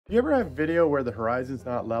Do you ever have video where the horizon's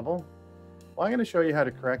not level? Well, I'm going to show you how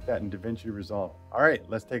to correct that in DaVinci Resolve. All right,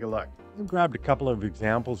 let's take a look. I've grabbed a couple of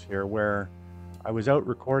examples here where I was out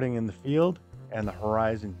recording in the field and the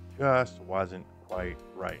horizon just wasn't quite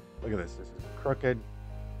right. Look at this. This is crooked,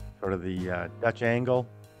 sort of the Dutch angle,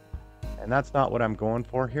 and that's not what I'm going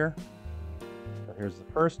for here. So here's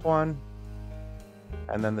the first one.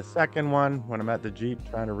 And then the second one, when I'm at the Jeep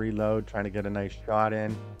trying to reload, trying to get a nice shot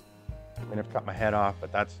in. I mean, I've cut my head off,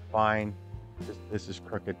 but that's fine. This is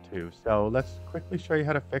crooked too. So let's quickly show you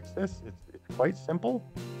how to fix this. It's quite simple.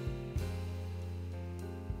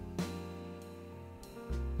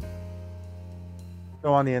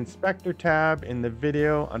 So on the inspector tab in the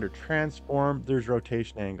video under transform, there's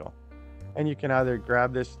rotation angle. And you can either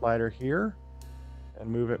grab this slider here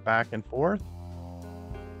and move it back and forth.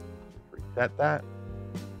 Reset that.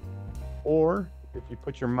 Or if you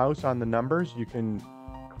put your mouse on the numbers, you can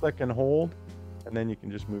click and hold, and then you can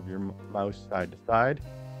just move your mouse side to side.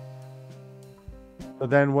 So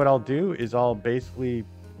then what I'll do is I'll basically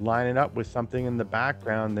line it up with something in the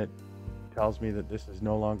background that tells me that this is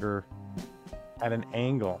no longer at an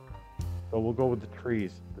angle. So we'll go with the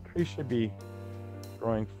trees. The trees should be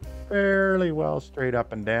growing fairly well straight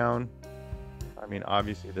up and down. I mean,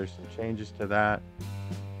 obviously there's some changes to that.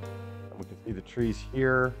 And we can see the trees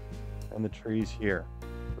here and the trees here.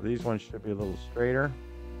 So these ones should be a little straighter.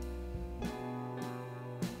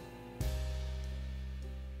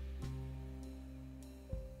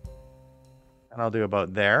 And I'll do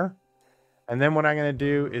about there. And then what I'm going to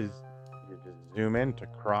do is you just zoom in to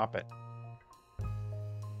crop it.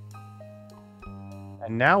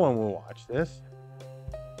 And now when we'll watch this,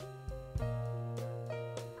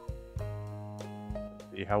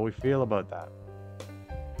 see how we feel about that.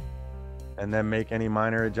 And then make any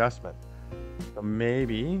minor adjustments. So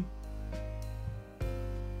maybe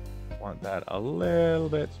want that a little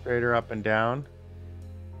bit straighter up and down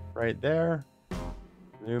right there.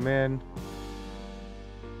 Zoom in,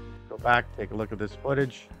 go back, take a look at this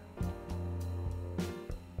footage.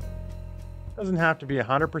 Doesn't have to be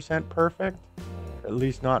 100% perfect, at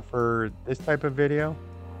least not for this type of video,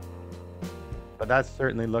 but that's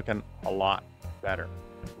certainly looking a lot better,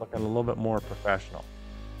 looking a little bit more professional.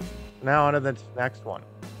 Now on to the next one.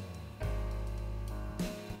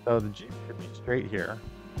 So the Jeep should be straight here,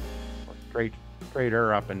 or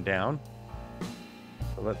straighter up and down.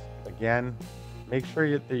 So let's again make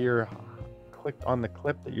sure that you're clicked on the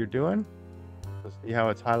clip that you're doing. So see how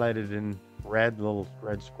it's highlighted in red, little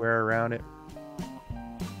red square around it.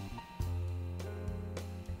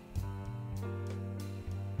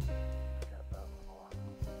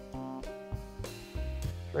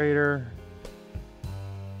 Straighter.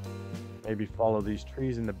 Maybe follow these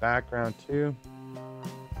trees in the background too.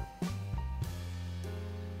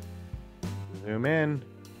 Zoom in.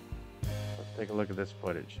 Let's take a look at this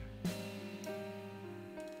footage.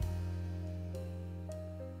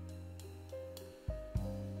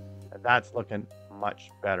 And that's looking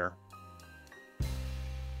much better.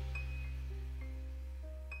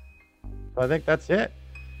 So I think that's it.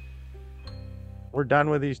 We're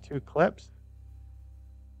done with these two clips.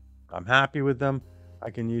 I'm happy with them.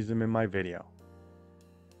 I can use them in my video.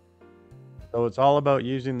 So it's all about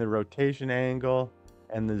using the rotation angle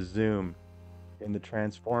and the zoom in the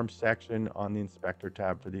transform section on the inspector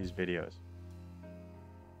tab for these videos.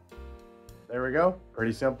 There we go.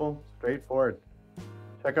 Pretty simple, straightforward.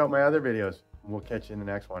 Check out my other videos. We'll catch you in the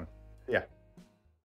next one. See ya.